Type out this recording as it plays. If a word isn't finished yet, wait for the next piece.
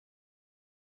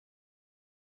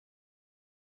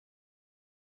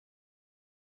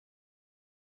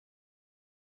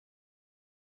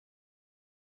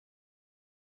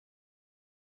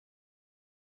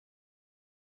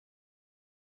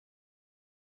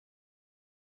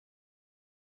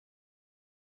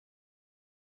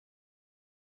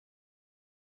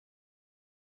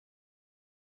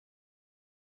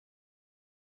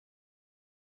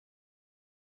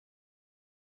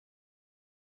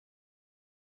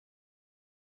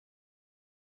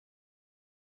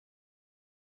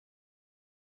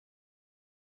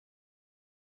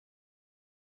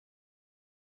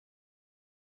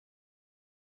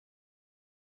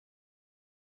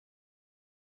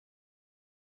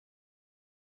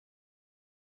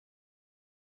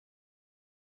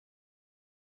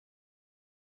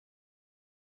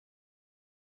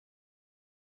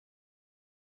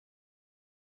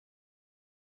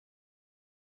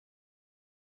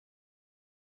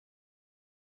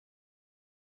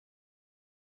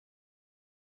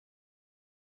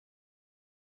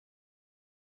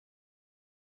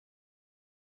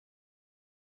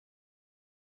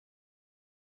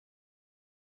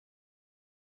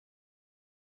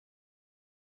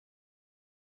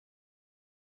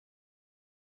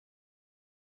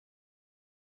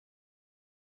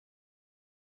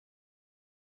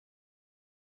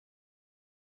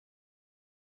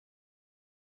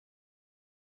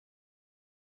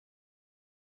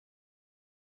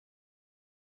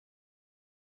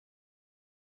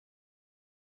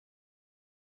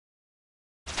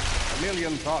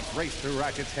million thoughts raced through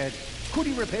Ratchet's head. Could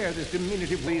he repair this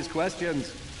diminutive? These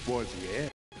questions was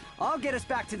yes. I'll get us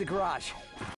back to the garage.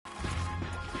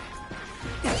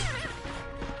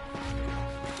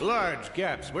 Large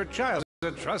gaps were child's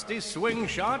a trusty swing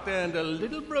shot and a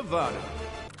little bravado.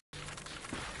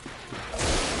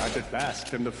 Ratchet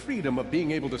basked in the freedom of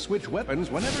being able to switch weapons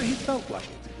whenever he felt like it.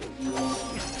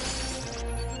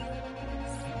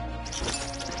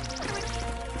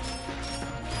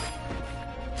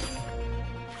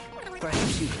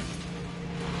 Perhaps you...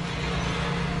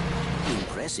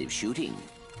 Impressive shooting.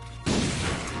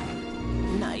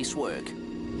 Nice work.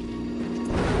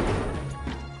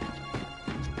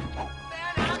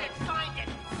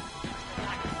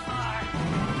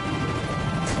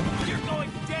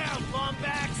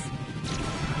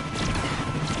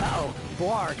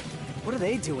 Blarg, what are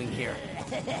they doing here?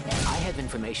 I have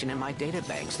information in my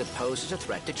databanks that poses a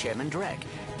threat to Chairman Drek.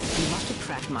 He must have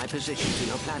tracked my position to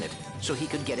your planet, so he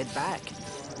could get it back.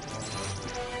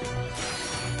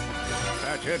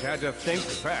 Ratchet had to think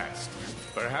fast.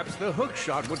 Perhaps the hook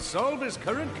shot would solve his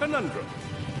current conundrum.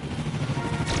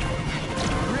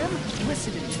 Grim,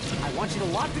 listen to me. I want you to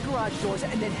lock the garage doors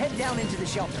and then head down into the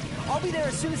shelter. I'll be there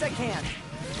as soon as I can.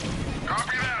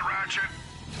 Copy that, Ratchet.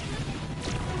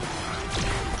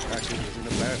 Ratchet is in a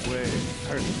bad way,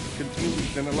 hurt,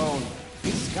 confused, and alone.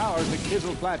 He scoured the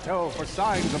Kizzle Plateau for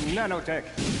signs of nanotech.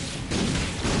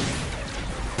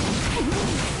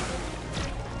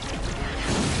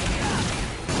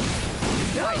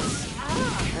 Nice!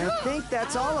 I think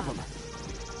that's all of them.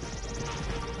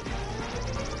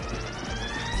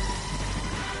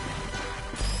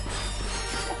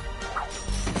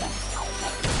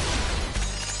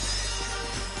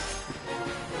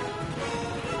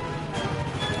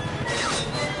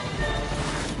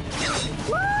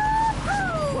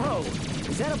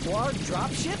 Is that a Blarg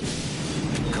dropship?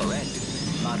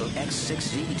 Correct. Model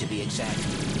X6Z to be exact.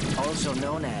 Also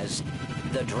known as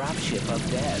the dropship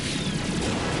of death.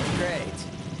 Great.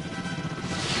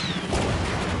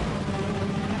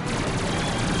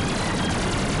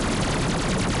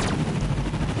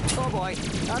 Oh boy,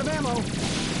 out of ammo.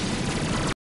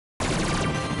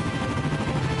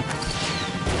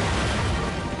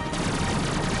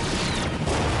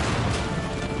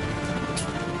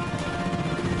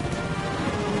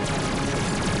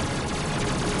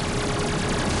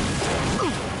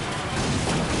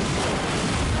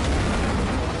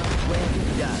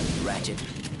 Ratchet.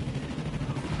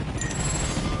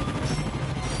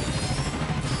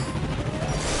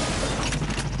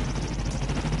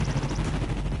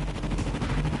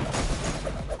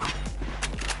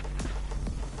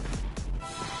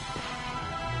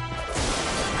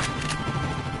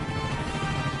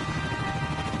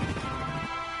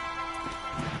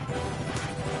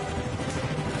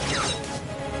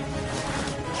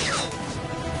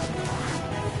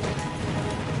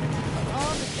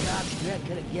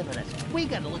 Could have given us. We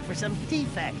gotta look for some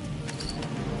defect.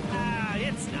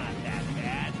 It's not that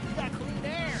bad. We got clean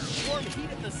air, warm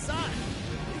heat of the sun.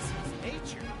 This is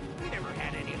nature. We never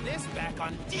had any of this back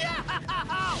on.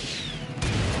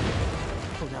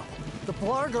 Oh no, the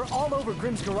Blarg are all over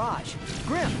Grim's garage.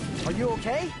 Grim, are you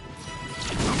okay?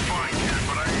 I'm fine, kid,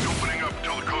 but I ain't opening up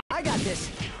till the code. I got this.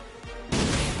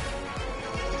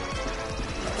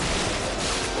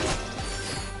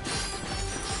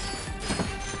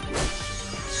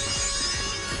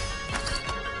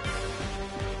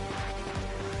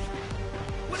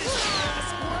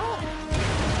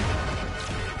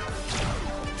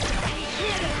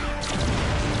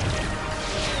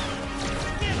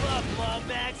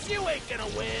 You ain't gonna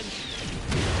win.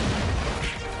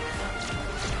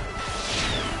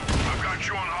 I've got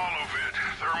you on holovid.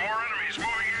 There are more enemies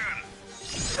moving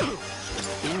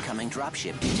in. Incoming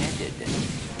dropship detected.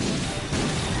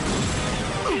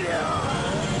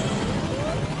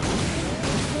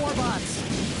 More bots.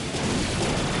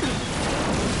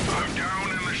 I'm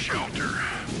down in the shelter.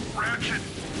 Ratchet,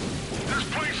 this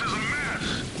place is a mess.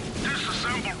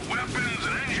 Disassembled weapons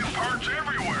and engine parts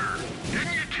everywhere.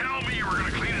 Didn't you tell me you were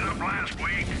gonna clean it up last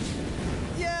week?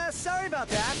 Yeah, sorry about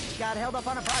that. Got held up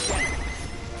on a project.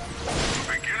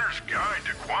 Beginner's Guide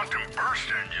to Quantum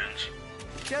Burst Engines.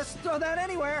 Just throw that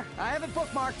anywhere. I have it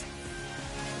bookmarked.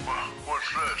 Well, what's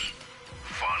this?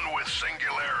 Fun with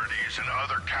singularities and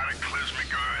other cataclysmic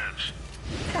events.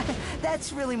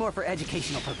 That's really more for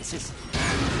educational purposes.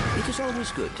 It is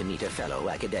always good to meet a fellow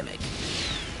academic.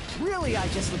 Really, I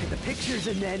just look at the pictures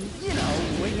and then, you know,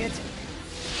 wing it.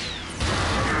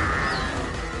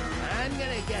 I'm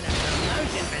gonna get a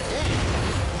promotion for this.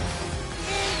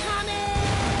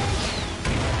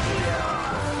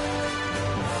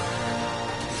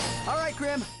 All right,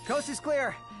 Grim. Coast is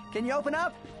clear. Can you open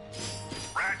up?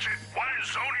 Ratchet, what in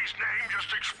Zony's name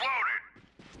just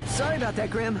exploded? Sorry about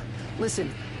that, Grim. Listen,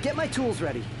 get my tools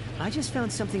ready. I just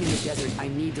found something in the desert I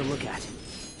need to look at.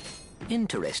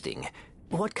 Interesting.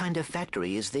 What kind of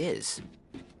factory is this?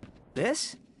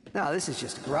 This? No, this is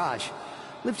just a garage.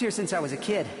 Lived here since I was a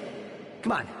kid.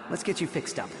 Come on, let's get you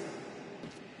fixed up.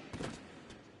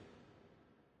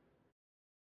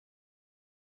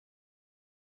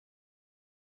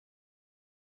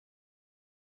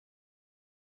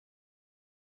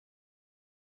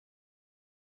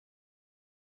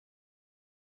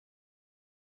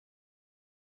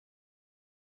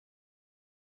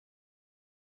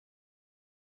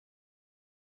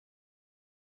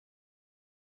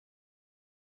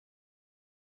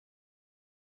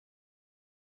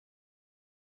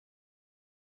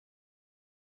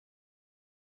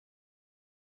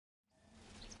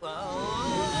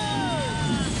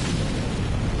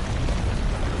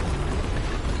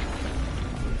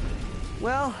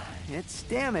 Well, it's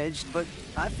damaged, but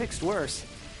I fixed worse.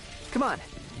 Come on,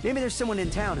 maybe there's someone in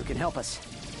town who can help us.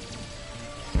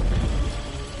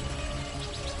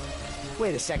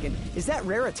 Wait a second, is that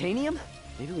raritanium?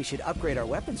 Maybe we should upgrade our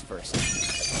weapons first.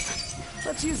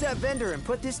 Let's use that vendor and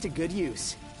put this to good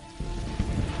use.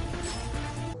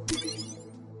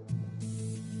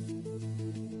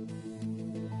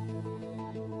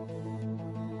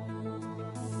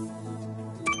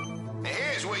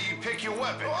 Here's where you pick your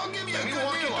weapon. I'll give you a good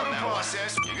deal on that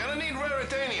process. You're gonna need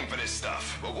raritanium for this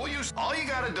stuff, but we'll use... All you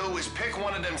gotta do is pick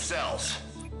one of them cells.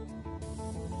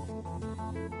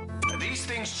 These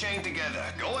things chain together.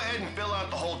 Go ahead and fill out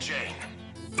the whole chain.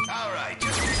 All right,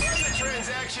 just run the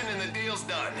transaction and the deal's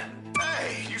done.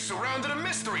 Hey, you surrounded a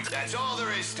mystery. That's all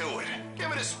there is to it.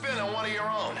 Give it a spin on one of your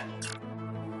own.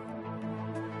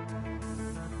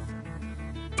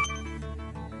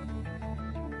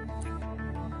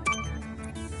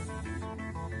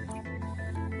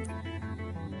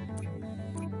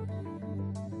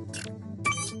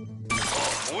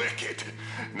 Oh, wicked.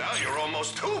 Now you're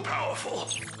almost too powerful.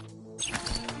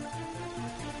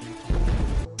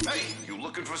 Hey, you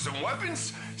looking for some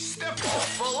weapons? Step off,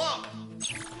 full up.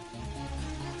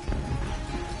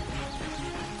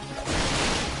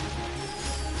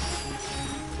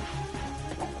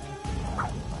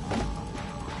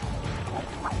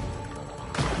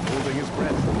 Holding his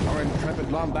breath, our intrepid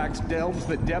Lombax delves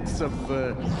the depths of,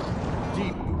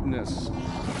 deepness.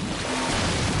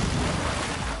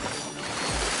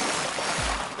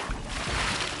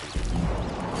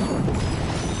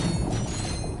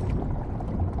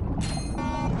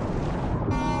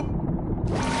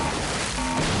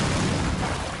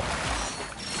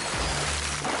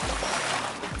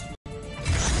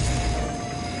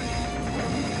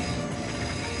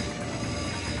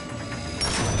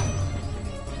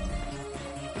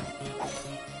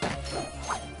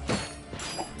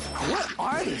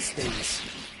 Things.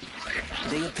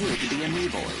 They appear to be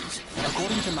amoeboids.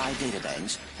 According to my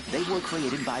databanks, they were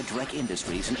created by Drek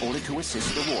Industries in order to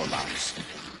assist the war boss.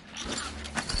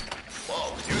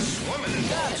 Whoa, you're swimming in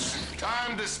balls.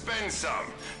 Time to spend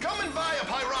some. Come and buy a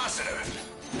pyrocenter.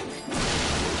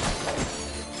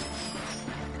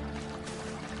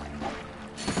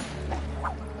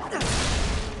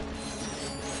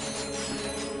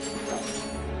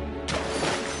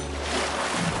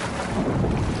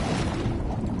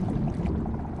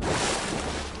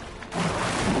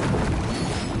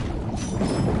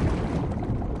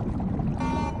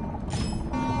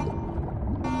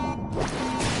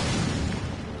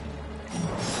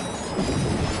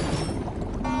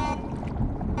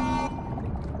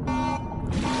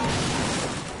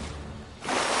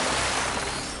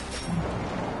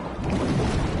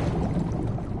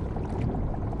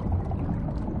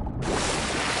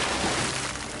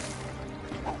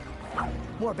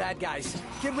 More bad guys.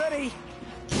 Get ready!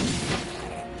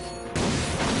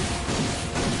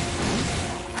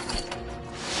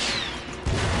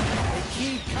 They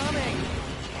keep coming!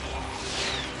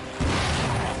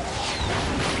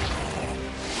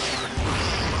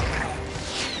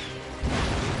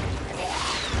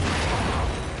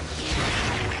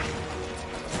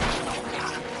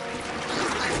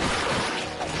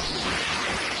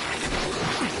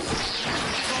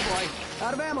 Oh boy,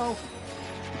 out of ammo!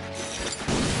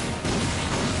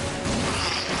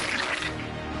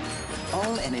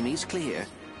 All enemies clear.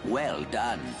 Well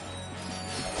done.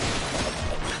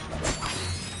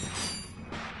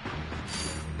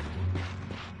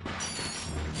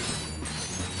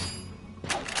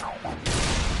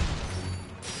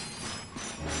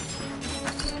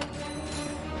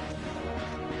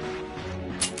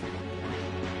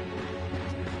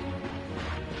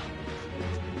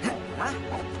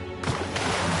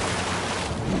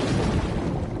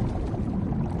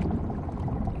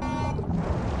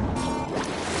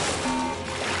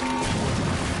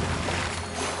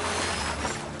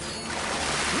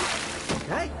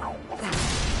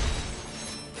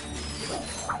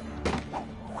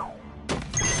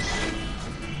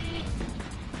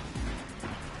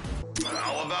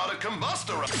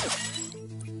 You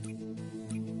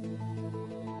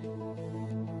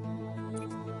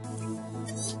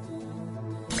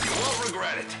won't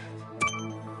regret it.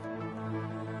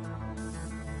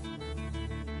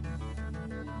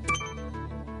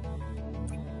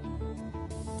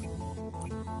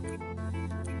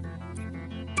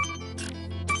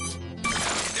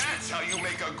 That's how you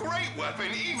make a great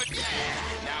weapon, even... Yeah!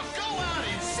 Now go out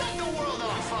and set the world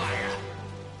on fire!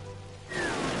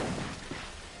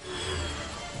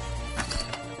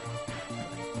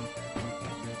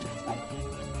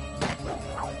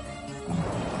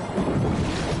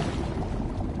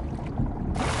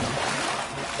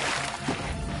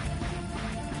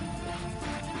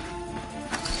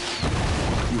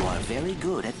 You are very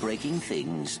good at breaking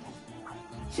things.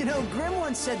 You know, Grim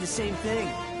once said the same thing.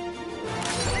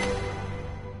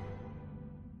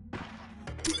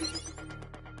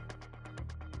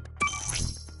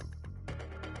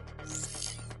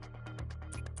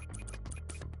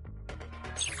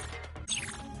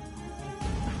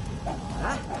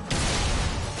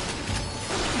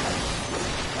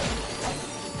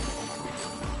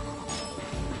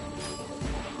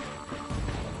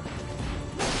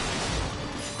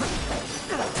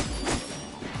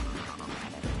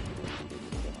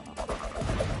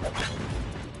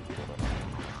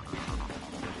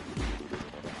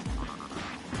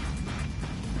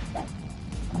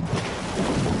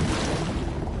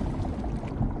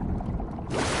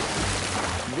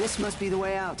 This must be the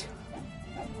way out.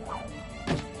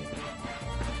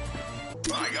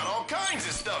 I got all kinds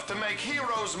of stuff to make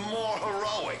heroes more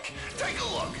heroic. Take a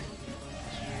look.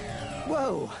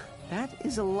 Whoa, that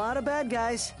is a lot of bad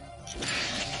guys.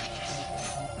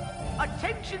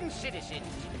 Attention, citizens!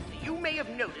 You may have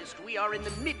noticed we are in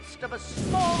the midst of a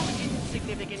small,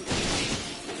 insignificant issue.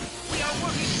 We are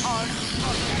working hard to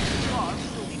contact the guards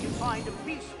so we can find a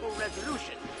peaceful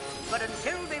resolution. But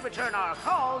until they return our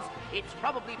calls, it's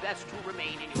probably best to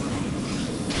remain in your homes.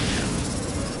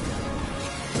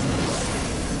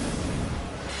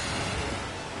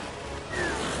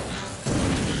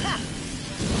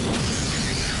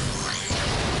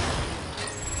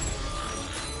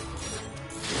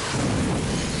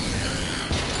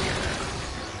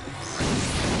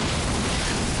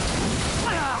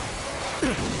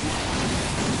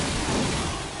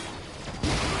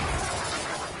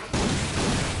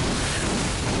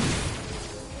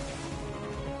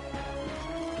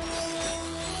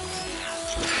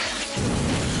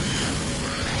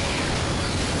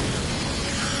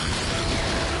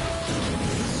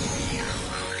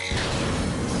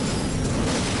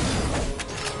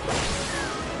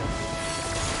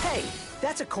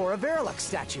 That's a Cora Verilux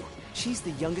statue. She's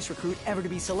the youngest recruit ever to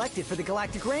be selected for the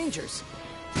Galactic Rangers.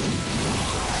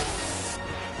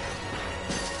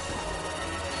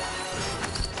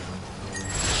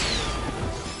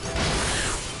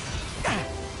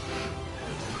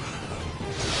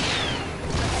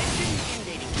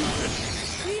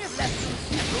 We have left you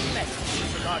several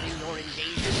messages regarding your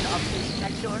invasion of this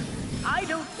sector. I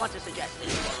don't want to suggest that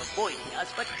you are avoiding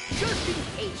us, but just in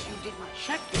case you didn't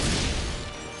check your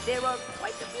there are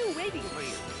quite a few waiting for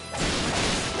you.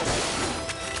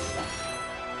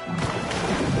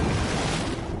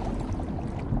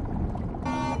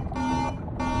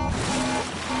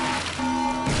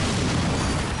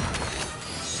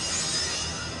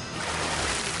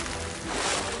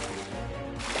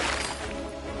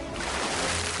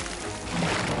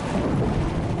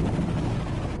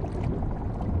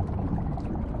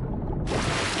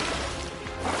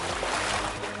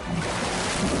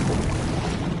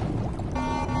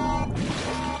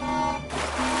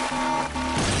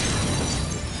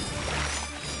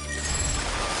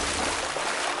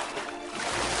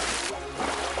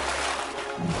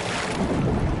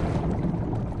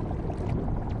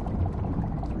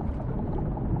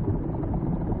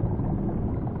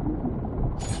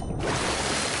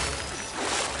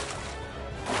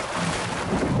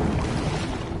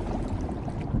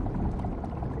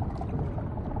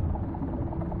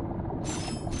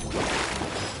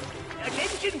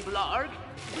 Blarg,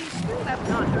 we still have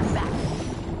not heard back.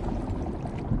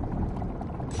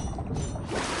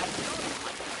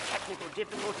 Technical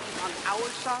difficulties on our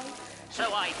side,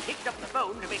 so I picked up the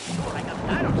phone to make sure I got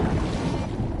dial time.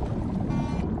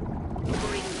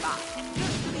 Bring by,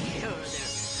 just to be sure there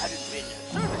hadn't been a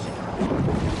service interruption.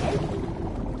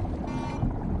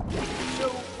 So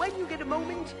when you get a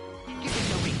moment, give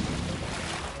us a ring.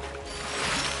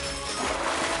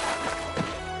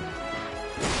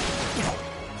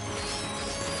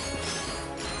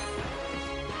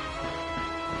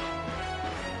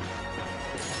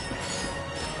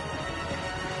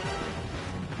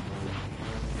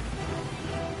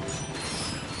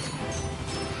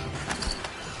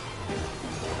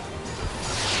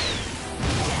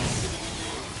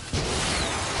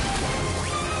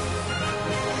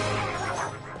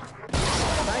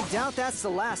 doubt that's the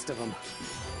last of them.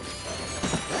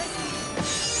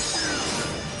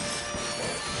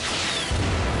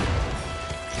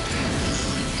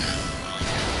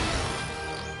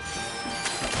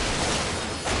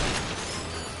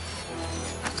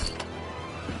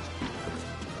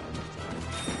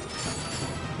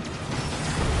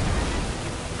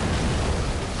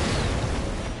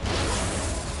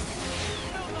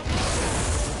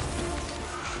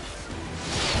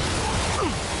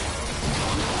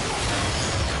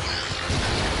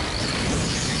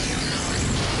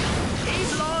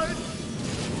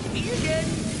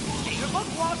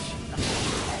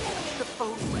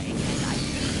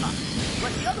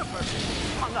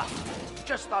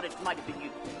 Just thought it might have been you.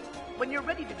 When you're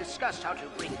ready to discuss how to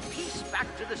bring peace back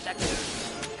to the sector,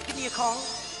 give me a call.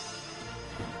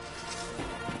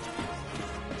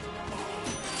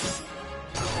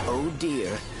 Oh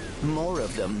dear, more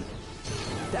of them.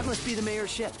 That must be the mayor's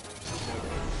ship.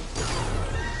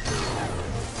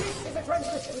 This is a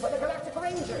transmission for the Galactic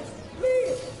Rangers.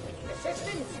 Please,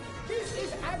 assistance. This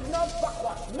is Admiral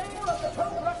Buckwash, mayor of the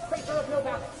Total Rock Crater of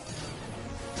Novalis.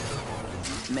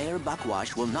 Mayor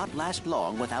Buckwash will not last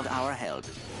long without our help.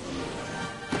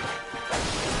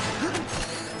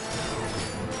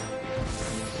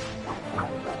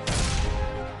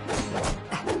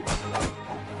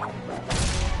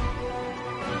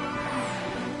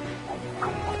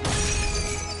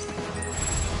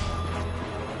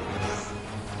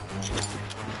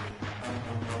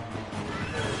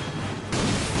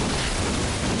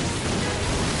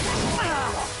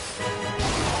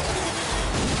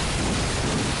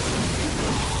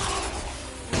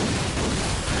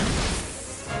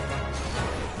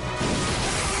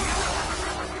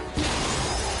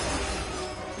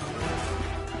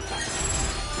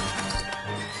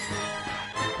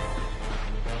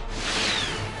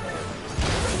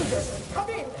 Come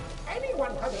in!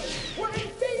 Anyone come in! We're in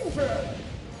danger!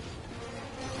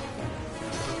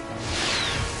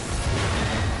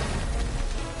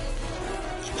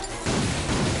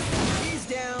 He's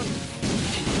down.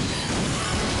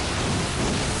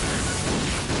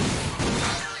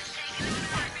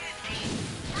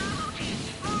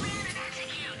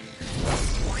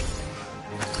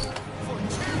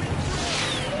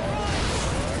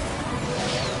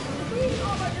 We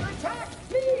are under attack!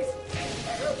 Please!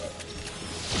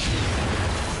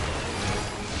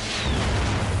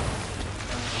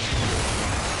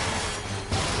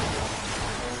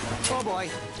 Oh boy,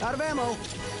 out of ammo.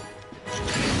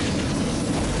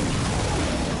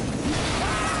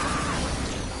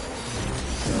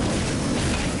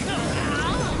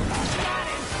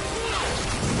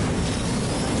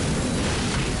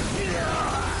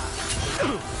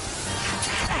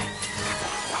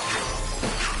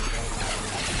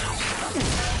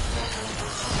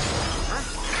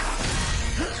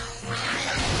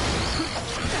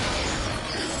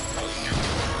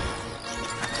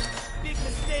 Big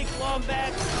mistake,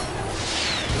 Wombat.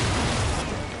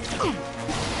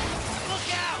 Look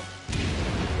out!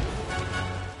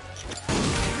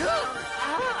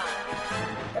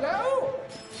 Hello?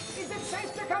 Is it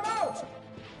safe to come out?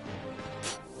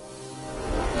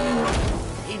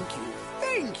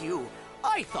 Thank you.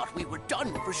 I thought we were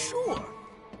done for sure.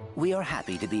 We are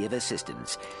happy to be of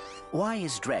assistance. Why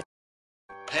is Drek?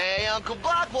 Hey, Uncle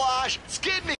Buckwash!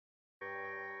 Skid me!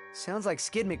 Sounds like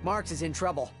Skid McMarks is in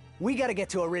trouble. We gotta get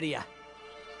to Iridia.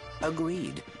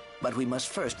 Agreed. But we must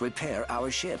first repair our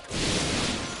ship.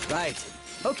 Right.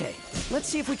 Okay, let's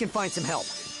see if we can find some help.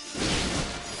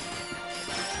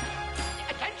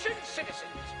 Attention,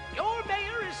 citizens. Your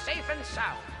mayor is safe and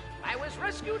sound. I was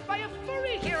rescued by a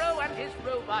furry hero and his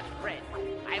robot friend.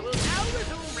 I will now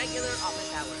resume regular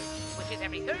office hours, which is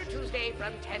every third Tuesday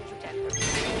from 10 to 10:30.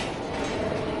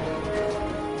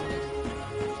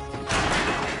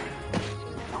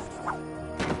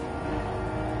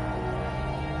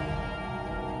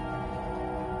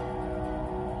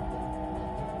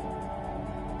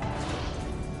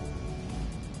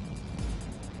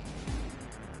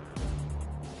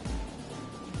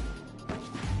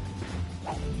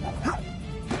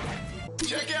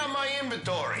 Check out my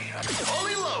inventory. I'm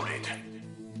fully loaded.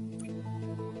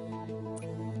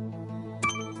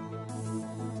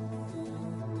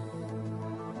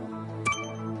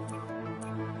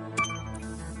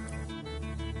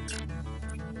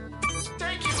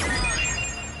 Take your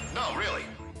time. No, really.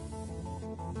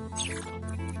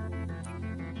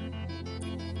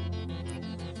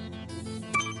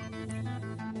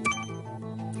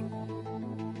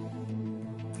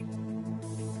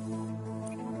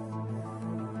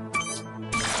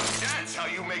 That's how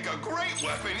you make a great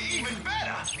weapon even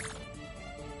better.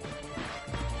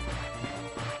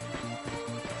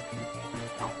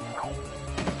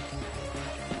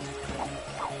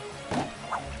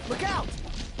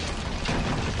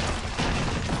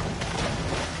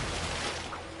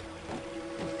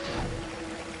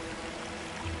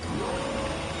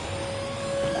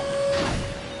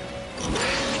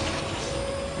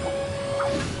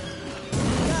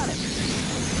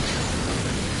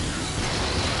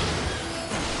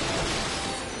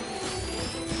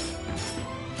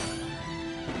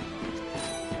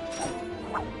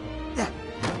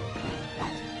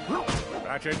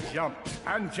 Ratchet jumped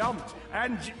and jumped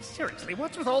and... Seriously,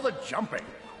 what's with all the jumping?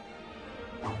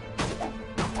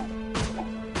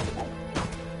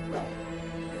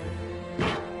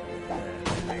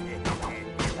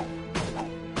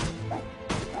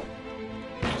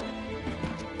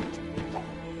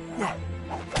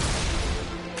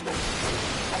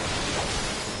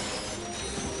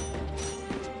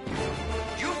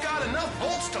 You've got enough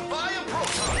bolts to buy a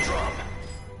proton drum.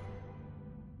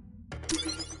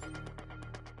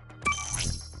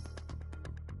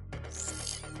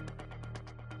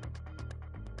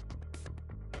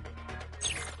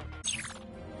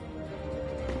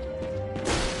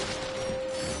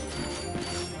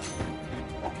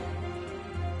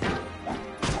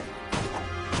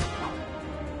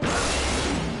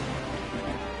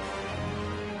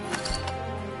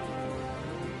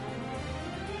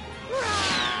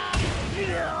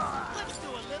 Let's do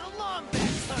a little long back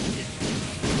punches.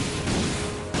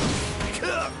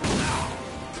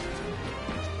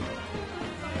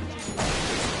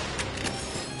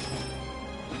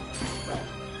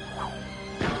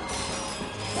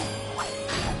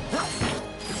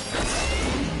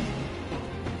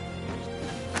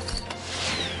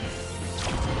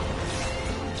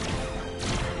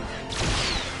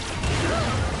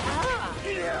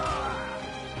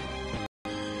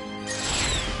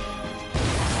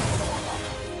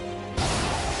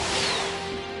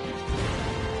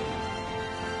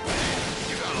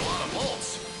 You got a lot of bolts.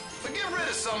 But get rid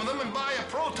of some of them and buy a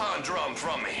proton drum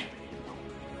from me.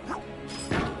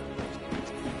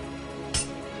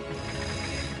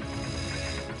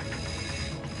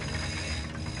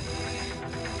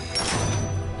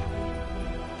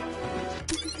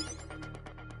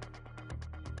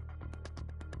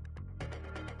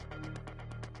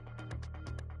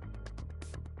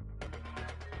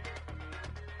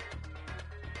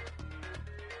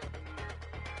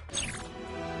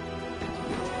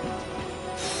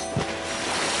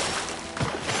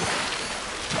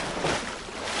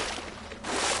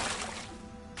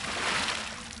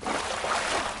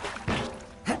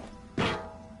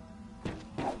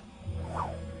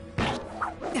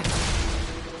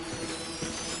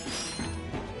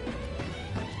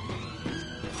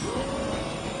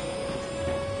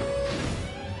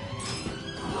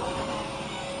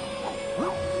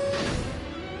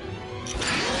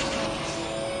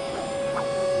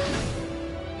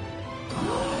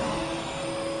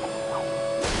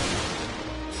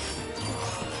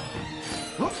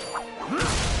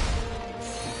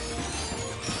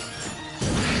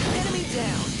 Enemy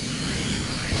down.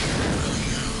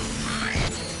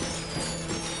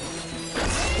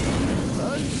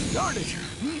 Darn it!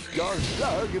 These darn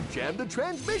Zug have jammed the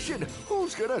transmission!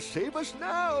 Who's gonna save us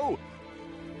now?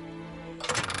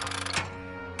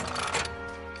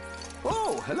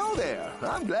 Oh, hello there.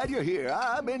 I'm glad you're here.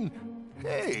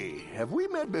 Hey, have we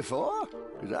met before?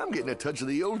 Because I'm getting a touch of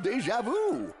the old deja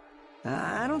vu.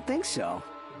 I don't think so.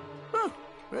 Huh.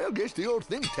 Well, guess the old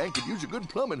think tank could use a good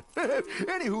plumbing.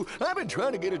 Anywho, I've been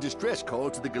trying to get a distress call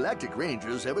to the Galactic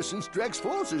Rangers ever since Drax's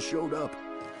forces showed up.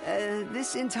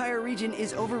 This entire region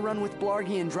is overrun with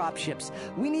Blargian dropships.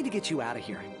 We need to get you out of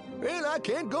here. Well, I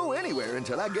can't go anywhere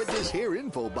until I get this here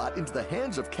infobot into the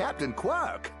hands of Captain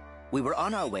Quark. We were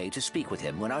on our way to speak with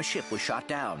him when our ship was shot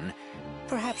down.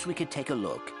 Perhaps we could take a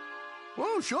look.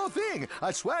 Oh, sure thing.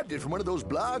 I swapped it from one of those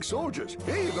Blarg soldiers.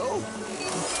 Here you go.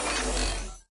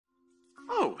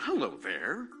 Oh, hello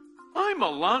there. I'm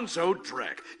Alonzo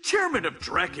Drek, chairman of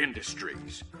Drek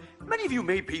Industries. Many of you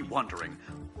may be wondering,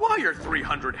 why are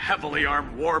 300 heavily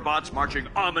armed warbots marching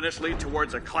ominously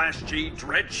towards a Class G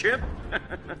dread ship?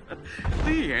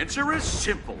 The answer is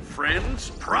simple, friends.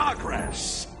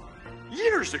 Progress.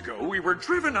 Years ago, we were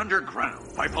driven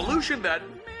underground by pollution that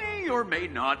may or may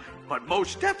not, but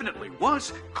most definitely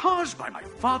was, caused by my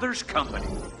father's company.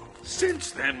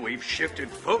 Since then, we've shifted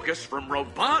focus from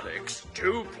robotics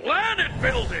to planet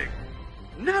building.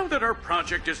 Now that our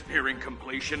project is nearing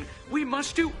completion, we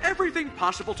must do everything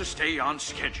possible to stay on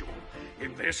schedule.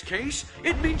 In this case,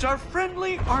 it means our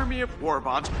friendly army of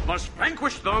warbots must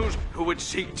vanquish those who would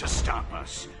seek to stop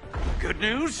us. Good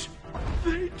news?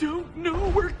 They don't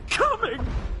know we're coming!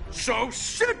 So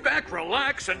sit back,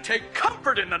 relax, and take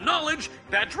comfort in the knowledge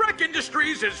that Drek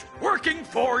Industries is working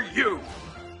for you!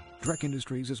 Drek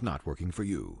Industries is not working for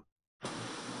you.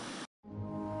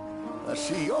 I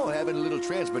see you're having a little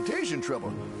transportation trouble.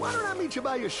 Why don't I meet you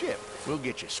by your ship? We'll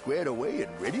get you squared away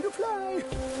and ready to fly.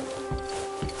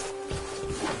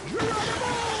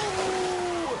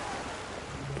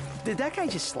 Did that guy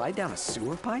just slide down a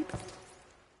sewer pipe?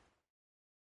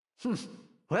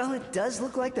 Well, it does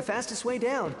look like the fastest way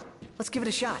down. Let's give it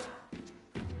a shot.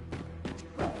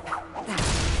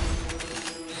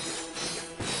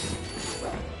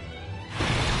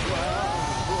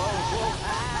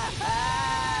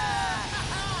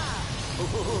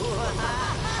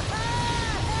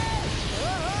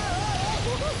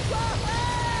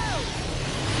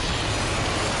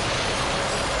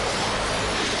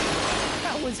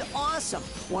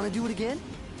 Want to do it again?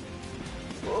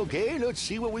 Okay, let's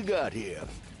see what we got here.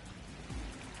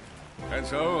 And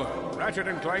so, Ratchet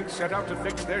and Clank set out to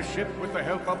fix their ship with the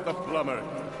help of the plumber.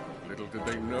 Little did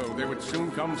they know they would soon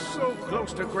come so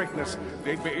close to greatness,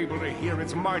 they'd be able to hear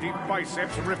its mighty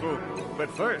biceps ripple.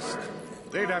 But first,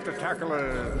 they'd have to tackle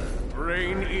a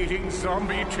brain-eating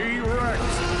zombie T-Rex.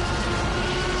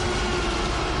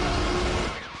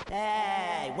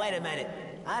 Hey, wait a minute.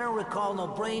 I don't recall no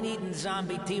brain-eating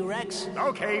zombie T-Rex.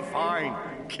 Okay, fine,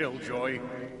 Killjoy.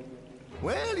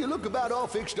 Well, you look about all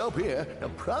fixed up here. Now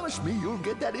promise me you'll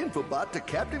get that infobot to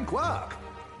Captain Quark.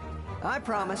 I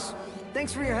promise.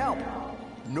 Thanks for your help.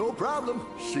 No problem.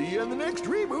 See you in the next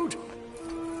reboot.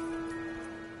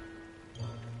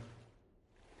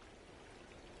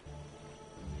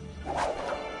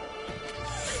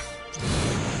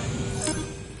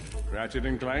 Ratchet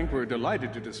and Clank were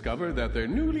delighted to discover that their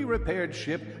newly repaired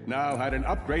ship now had an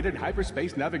upgraded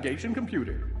hyperspace navigation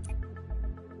computer.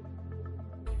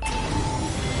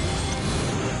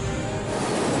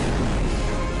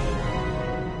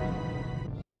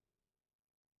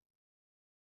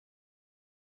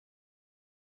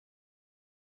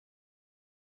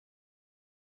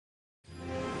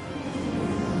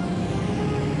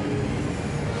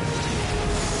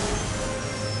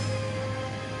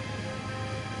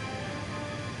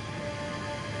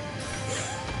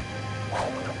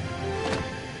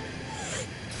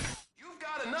 You've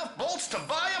got enough bolts to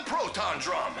buy a proton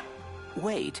drum.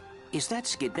 Wait, is that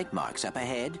Skid McMarks up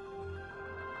ahead?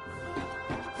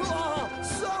 Oh,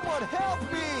 someone help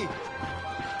me!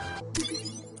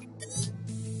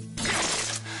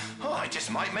 Oh, I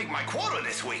just might make my quota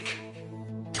this week.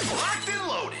 Locked and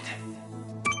loaded.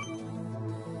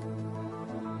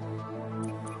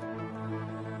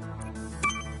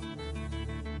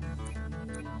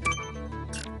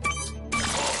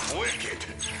 Oh, wicked.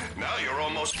 Now you're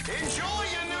almost... Enjoy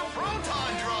your new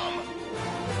proton drum!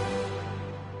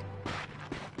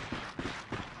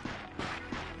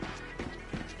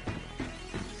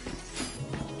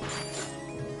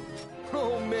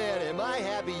 Oh man, am I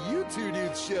happy you two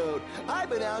dudes showed. I've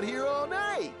been out here all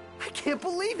night. I can't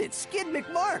believe it, Skid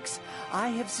McMarks. I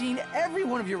have seen every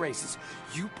one of your races.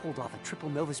 You pulled off a triple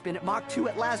Nova spin at Mach 2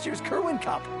 at last year's Kerwin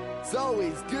Cup. It's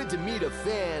always good to meet a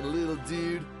fan, little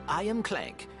dude. I am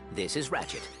Clank. This is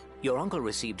Ratchet. Your uncle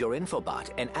received your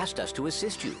infobot and asked us to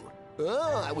assist you.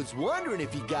 Oh, I was wondering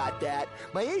if you got that.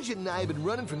 My agent and I have been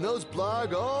running from those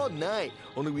blarg all night.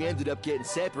 Only we ended up getting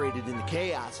separated in the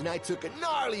chaos, and I took a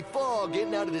gnarly fall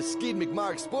getting out of the Skid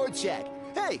McMark Sports Shack.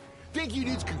 Hey, think you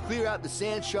dudes can clear out the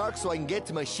sand sharks so I can get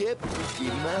to my ship? Give me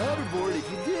my hoverboard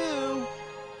if you do.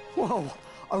 Whoa,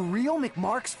 a real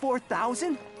McMarks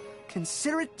 4000?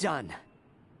 Consider it done.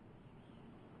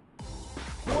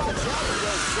 Watch out for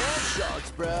those sand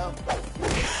sharks, bro.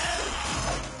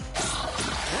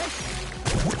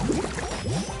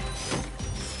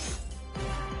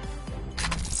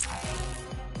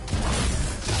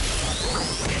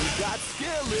 You got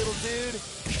skill, little dude.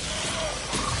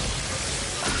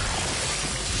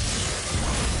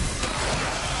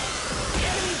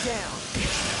 Enemy down.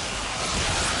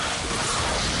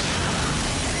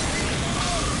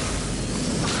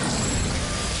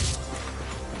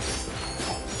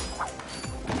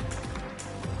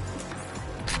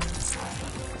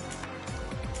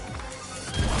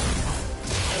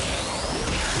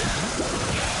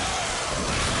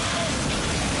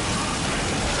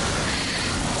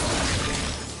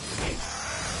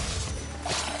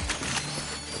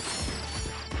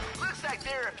 Looks like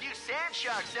there are a few sand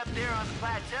sharks up there on the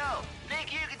plateau.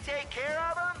 Think you can take care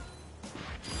of them?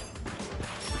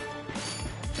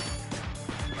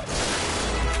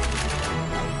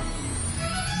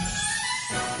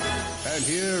 And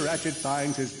here Ratchet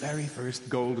finds his very first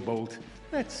gold bolt.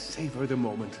 Let's savor the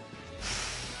moment.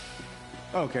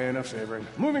 Okay, enough savoring.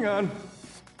 Moving on.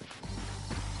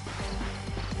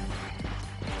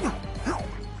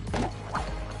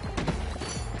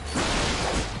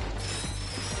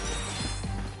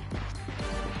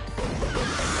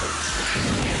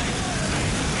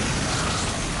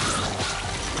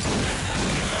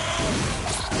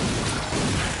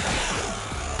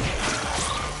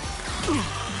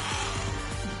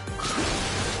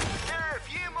 There are a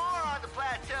few more on the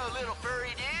plateau, little furry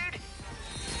dude.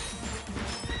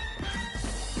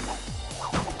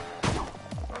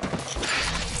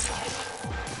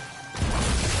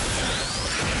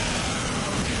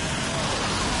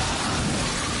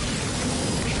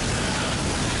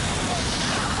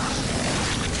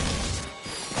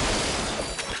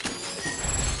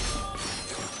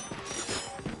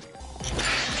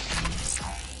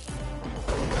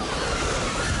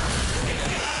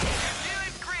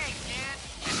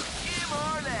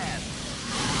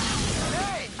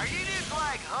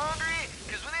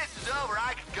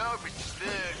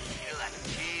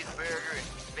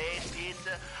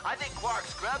 think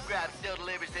Quark's Grub Grab still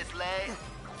delivers this late.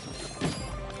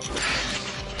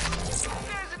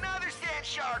 There's another sand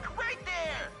shark right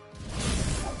there!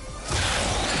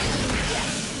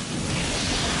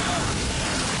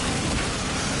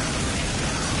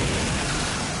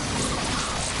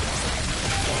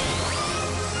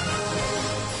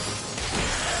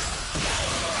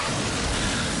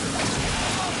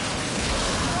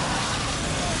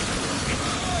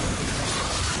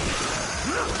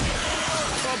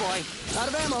 Oh boy, out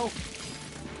of ammo.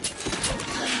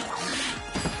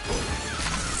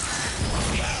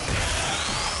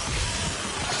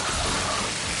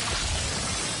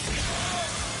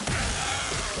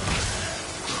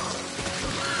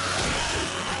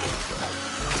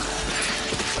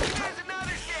 There's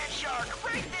another sand shark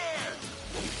right there!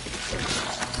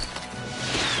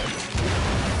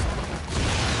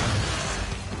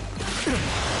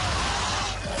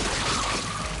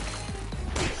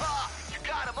 You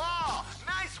got them all!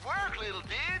 Nice work, little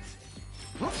dudes!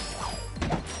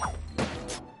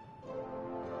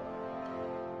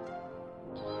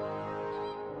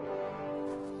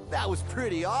 That was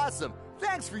pretty awesome.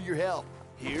 Thanks for your help.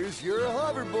 Here's your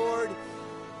hoverboard.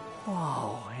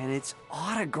 Whoa, and it's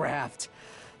autographed.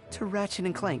 To Ratchet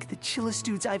and Clank, the chillest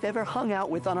dudes I've ever hung out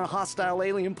with on a hostile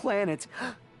alien planet.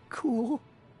 Cool.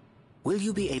 Will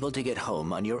you be able to get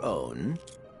home on your own?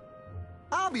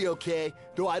 I'll be okay,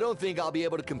 though I don't think I'll be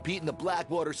able to compete in the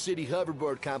Blackwater City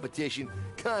hoverboard competition.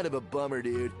 Kind of a bummer,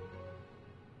 dude.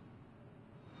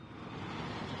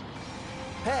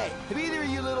 Hey, have either of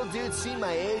you little dudes seen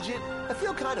my agent? I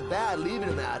feel kind of bad leaving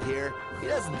him out here. He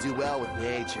doesn't do well with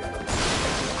nature.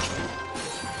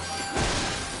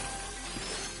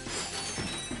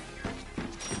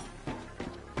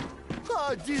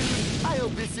 Oh, dude, I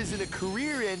hope this isn't a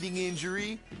career-ending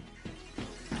injury.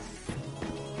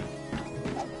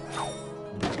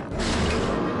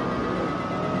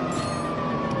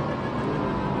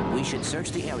 We should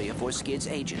search the area for Skid's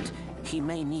agent. He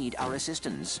may need our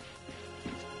assistance.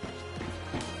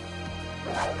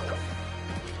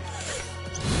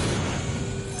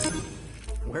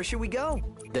 Where should we go?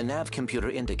 The nav computer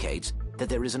indicates that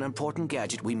there is an important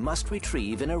gadget we must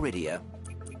retrieve in Iridia.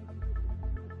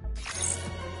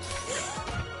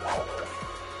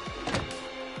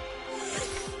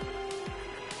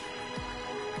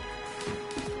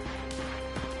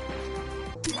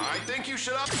 I think you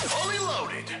should up fully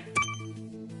loaded.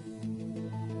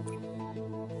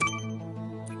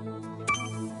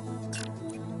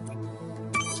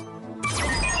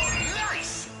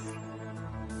 Nice!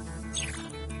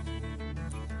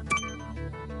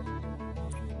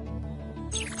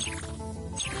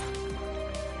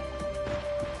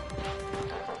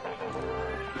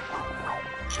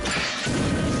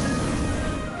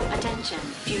 Attention,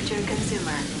 future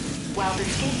consumer. While the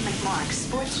Skid McMark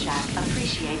Sports Shack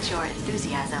appreciates your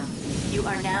enthusiasm, you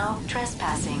are now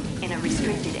trespassing in a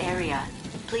restricted area.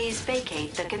 Please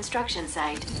vacate the construction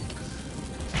site.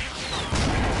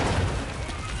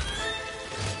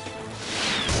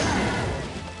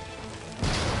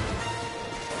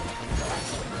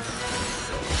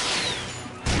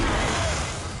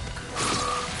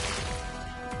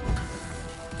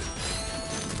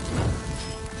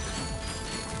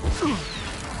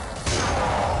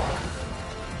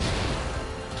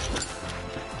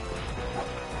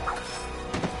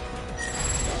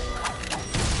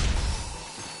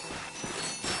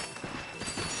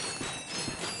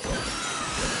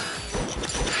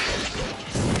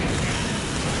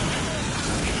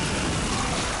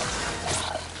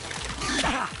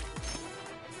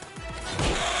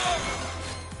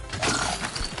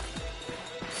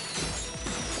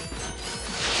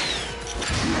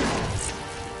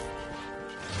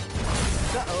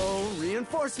 Uh-oh,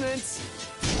 reinforcements.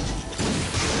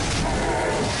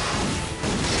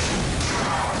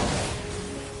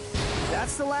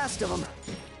 That's the last of them.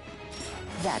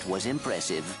 That was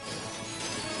impressive.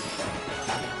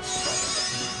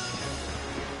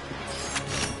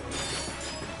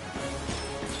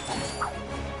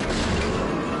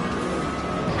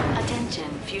 Attention,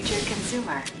 future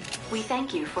consumer. We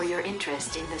thank you for your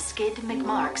interest in the Skid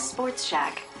McMark Sports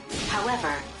Shack.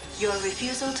 However, your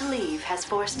refusal to leave has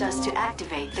forced us to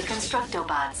activate the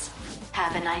Constructobots.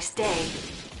 Have a nice day.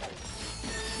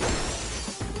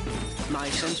 My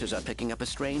sensors are picking up a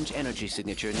strange energy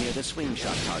signature near the swing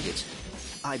shot targets.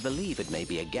 I believe it may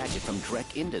be a gadget from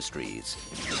Drek Industries.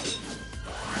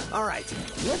 All right,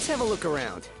 let's have a look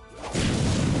around.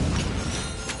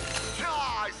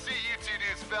 Ah, I see you two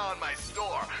dudes fell on my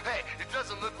store. Hey, it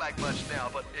doesn't look like much now,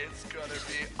 but it's gonna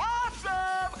be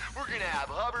awesome! We're gonna have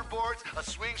hoverboards, a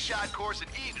swing shot course, and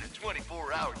even a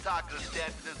 24-hour taco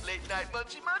stand for those late-night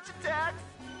munch attacks.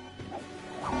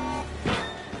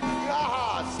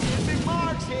 Ah, Skid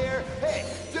McMark's here. Hey,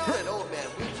 don't let old man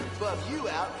Winter bum you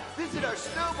out. Visit our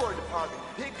snowboard department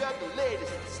and pick up the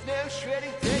latest snow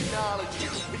shredding technology.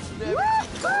 It's never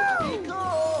too cold to be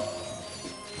cool.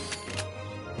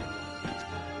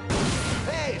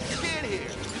 Hey, Skid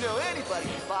here. You know, anybody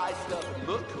can buy stuff and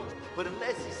look cool, but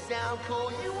unless you sound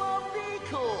cool, you won't be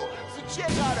cool. So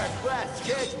check out our class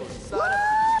schedule and sign up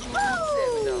for the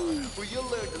seminar, where you'll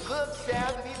learn to look,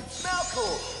 sound, and even smell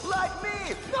cool, like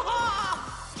me.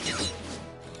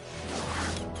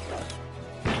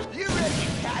 You ready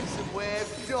to catch some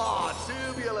waves? Aw,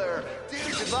 tubular.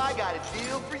 Dudes, have I got a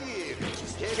deal for you.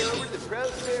 Just head over to the Pro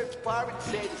Serve department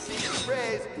and say the secret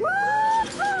phrase,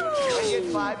 woo-hoo! And get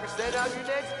 5% off your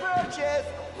next purchase.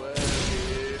 Well,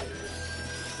 dude.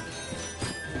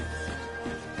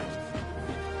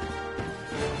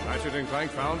 Ratchet &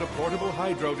 Clank found a portable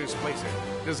hydro displacer,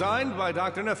 designed by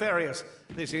Dr. Nefarious.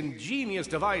 This ingenious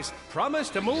device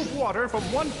promised to move water from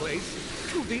one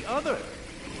place to the other.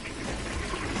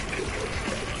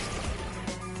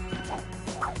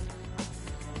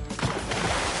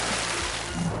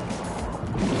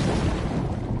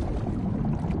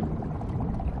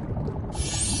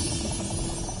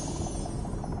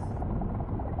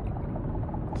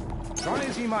 Try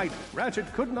as he might,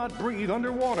 Ratchet could not breathe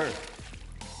underwater.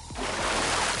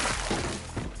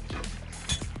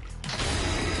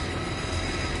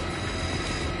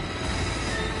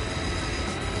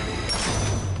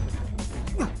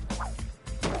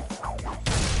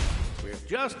 With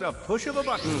just a push of a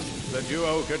button, the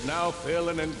duo could now fill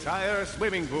an entire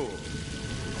swimming pool.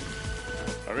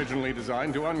 Originally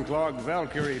designed to unclog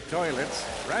Valkyrie toilets,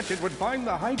 Ratchet would find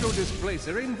the hydro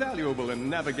displacer invaluable in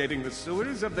navigating the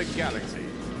sewers of the galaxy.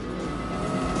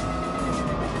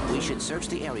 We should search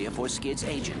the area for Skid's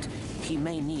agent. He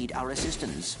may need our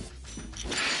assistance.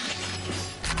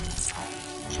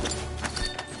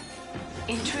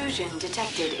 Intrusion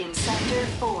detected in Sector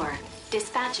 4.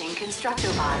 Dispatching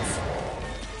Constructobots.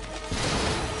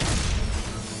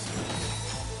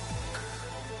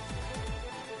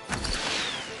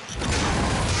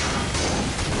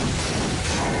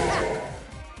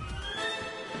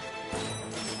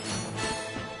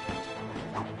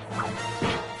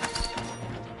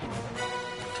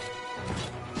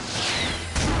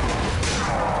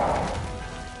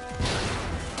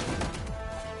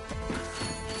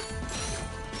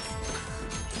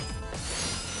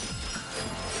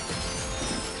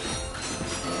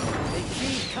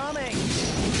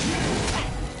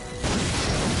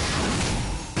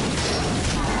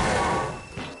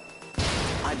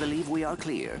 I believe we are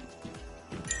clear.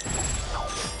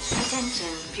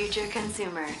 Attention, future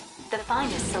consumer. The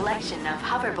finest selection of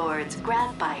hoverboards,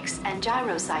 grav bikes, and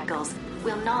gyrocycles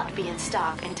will not be in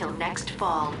stock until next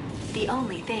fall. The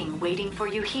only thing waiting for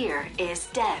you here is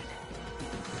death.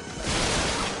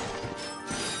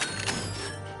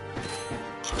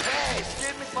 Hey,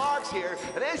 Skid McMark's here,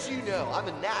 and as you know, I'm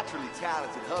a naturally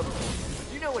talented hoverboarder.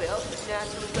 You know what else is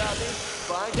natural about me?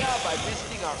 Find out by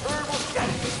visiting our herbal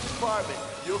strategist department.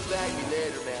 You'll thank me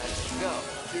later, man. No,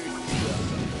 seriously, you will.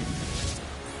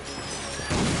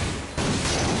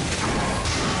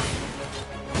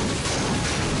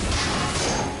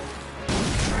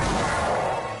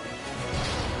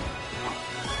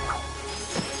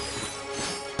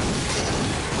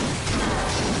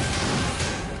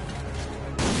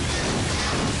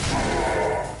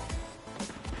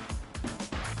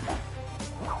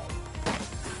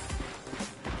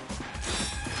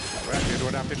 Ratchet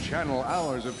would have to channel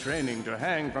hours of training to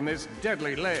hang from this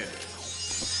deadly ledge.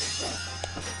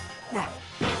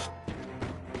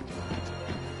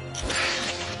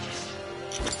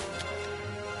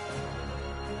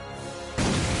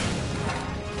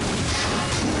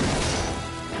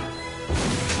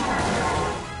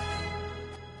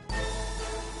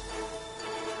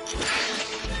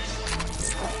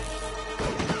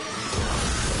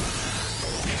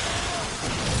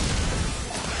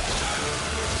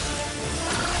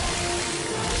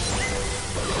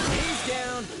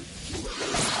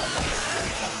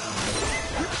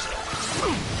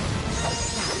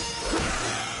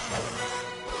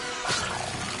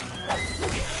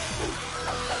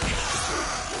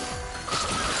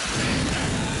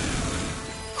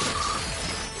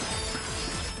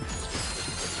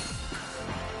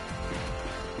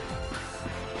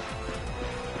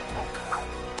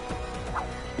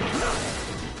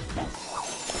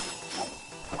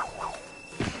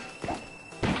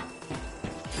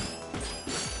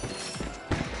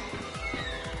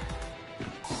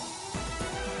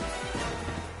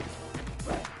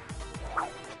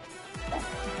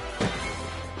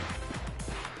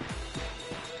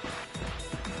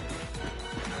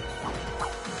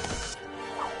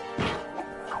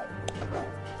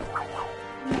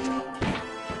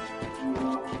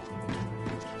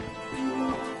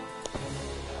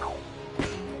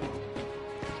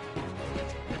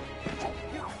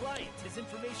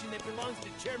 belongs to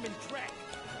Chairman Drek.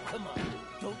 Come on,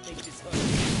 don't make this hard.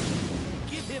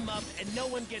 Give him up and no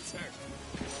one gets hurt.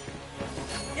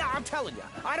 Yeah, I'm telling you,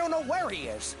 I don't know where he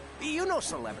is. You know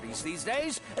celebrities these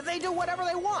days. They do whatever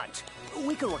they want.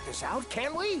 We can work this out,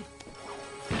 can't we?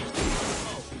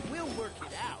 Oh, we'll work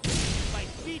it out by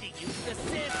feeding you the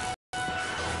sin.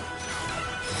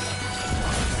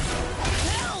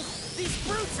 Help! These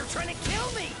brutes are trying to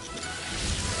kill me!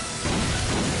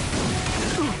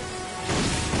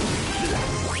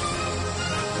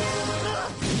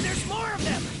 There's more of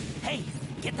them! Hey,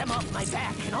 get them off my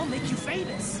back and I'll make you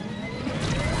famous.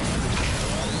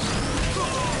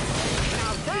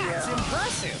 Now that's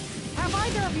impressive. Have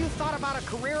either of you thought about a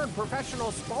career in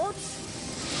professional sports?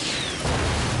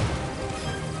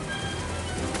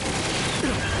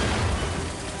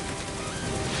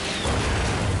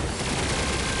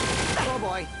 Oh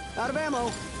boy, out of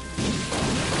ammo.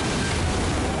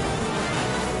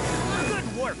 Good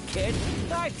work, kid.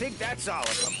 I think that's all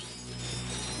of them.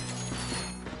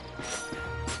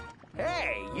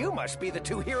 Hey, you must be the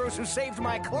two heroes who saved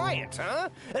my client, huh?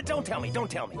 Don't tell me.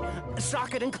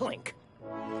 Socket and Clink.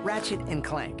 Ratchet and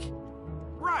Clank.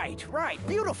 Right.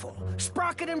 Beautiful.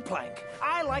 Sprocket and Plank.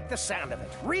 I like the sound of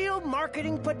it. Real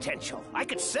marketing potential. I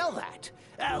could sell that.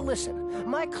 Listen,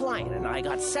 my client and I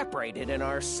got separated in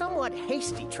our somewhat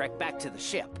hasty trek back to the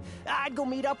ship. I'd go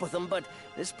meet up with them, but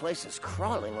this place is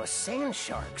crawling with sand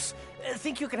sharks.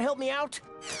 Think you can help me out?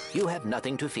 You have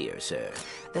nothing to fear, sir.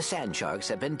 The sand sharks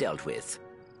have been dealt with.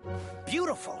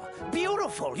 Beautiful.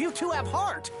 You two have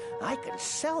heart. I can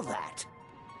sell that.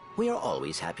 We are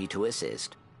always happy to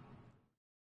assist.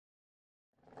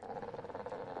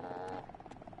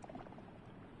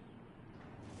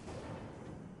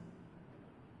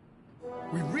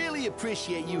 We really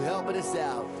appreciate you helping us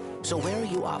out. So where are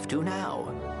you off to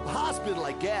now? A hospital,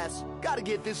 I guess. Gotta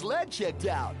get this lead checked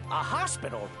out. A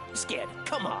hospital? Skid,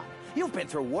 come on. You've been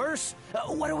through worse.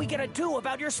 What are we gonna do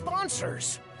about your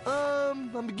sponsors?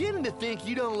 I'm beginning to think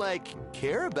you don't,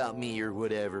 care about me or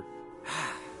whatever.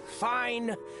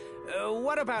 Fine.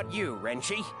 What about you,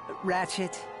 Renchi?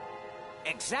 Ratchet.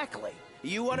 Exactly.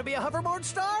 You want to be a hoverboard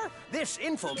star? This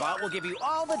infobot will give you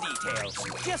all the details.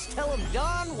 Just tell him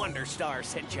Don Wonderstar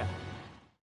sent you.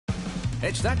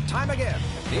 It's that time again.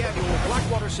 The annual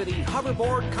Blackwater City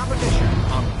Hoverboard Competition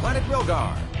on Planet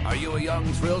Rilgar. Are you a young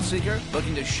thrill seeker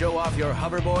looking to show off your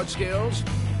hoverboard skills?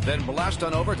 Then blast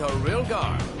on over to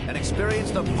Rilgar and experience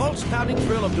the pulse-pounding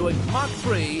thrill of doing Mach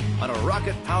 3 on a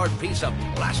rocket-powered piece of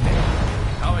plastic.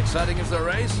 How exciting is the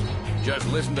race? Just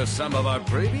listen to some of our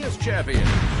previous champions.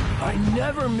 I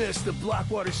never miss the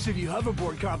Blackwater City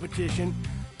Hoverboard Competition,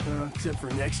 except for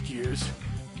next year's.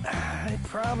 I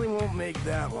probably won't make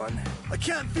that one. I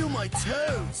can't feel my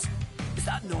toes. Is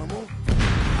that normal?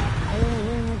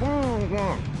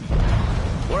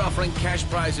 We're offering cash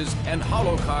prizes and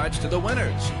holo cards to the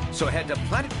winners. So head to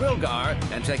Planet Rilgar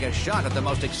and take a shot at the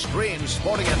most extreme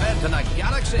sporting event in the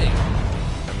galaxy.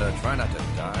 And try not to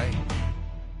die.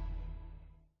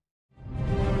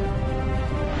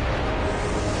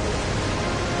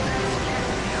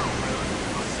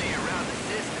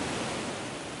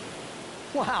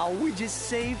 Wow, we just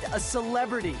saved a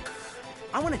celebrity.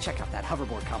 I want to check out that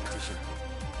hoverboard competition.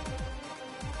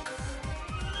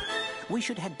 We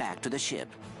should head back to the ship.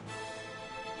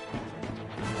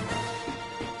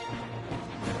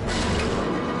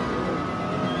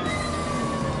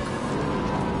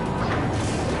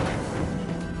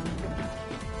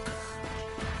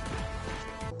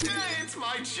 It's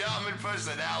my charming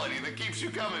personality that keeps you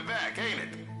coming back, ain't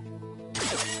it?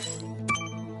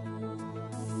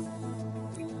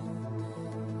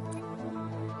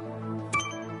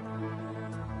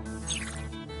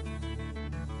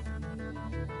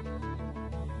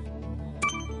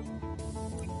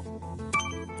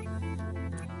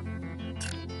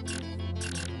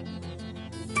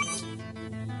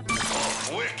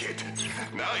 Wicked.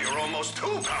 Now you're almost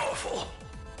too powerful.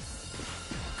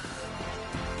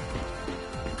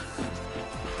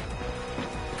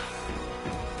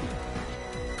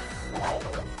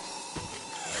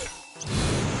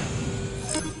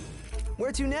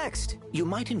 Where to next? You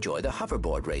might enjoy the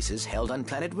hoverboard races held on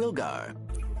Planet Rilgar.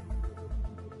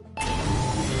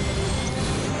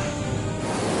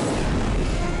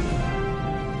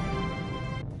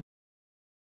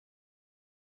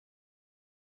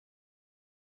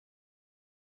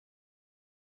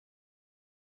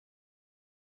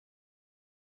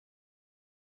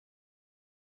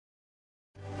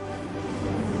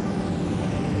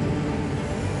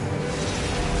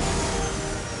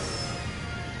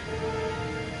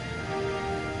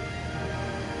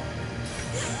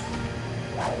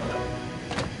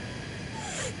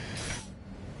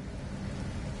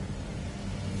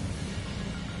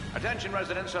 Attention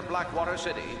residents of Blackwater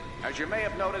City. As you may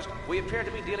have noticed, we appear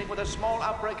to be dealing with a small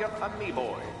outbreak of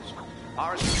amoeboids.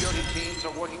 Our security teams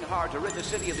are working hard to rid the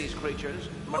city of these creatures,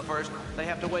 but first, they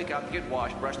have to wake up, get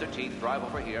washed, brush their teeth, drive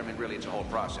over here. I mean, really, it's a whole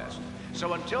process.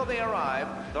 So until they arrive,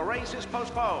 the race is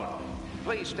postponed.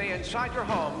 Please stay inside your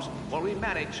homes while we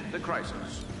manage the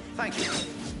crisis. Thank you.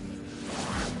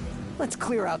 Let's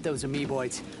clear out those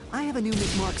amoeboids. I have a new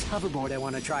McMark's hoverboard I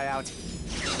want to try out.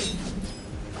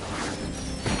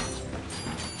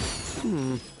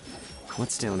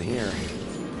 What's down here?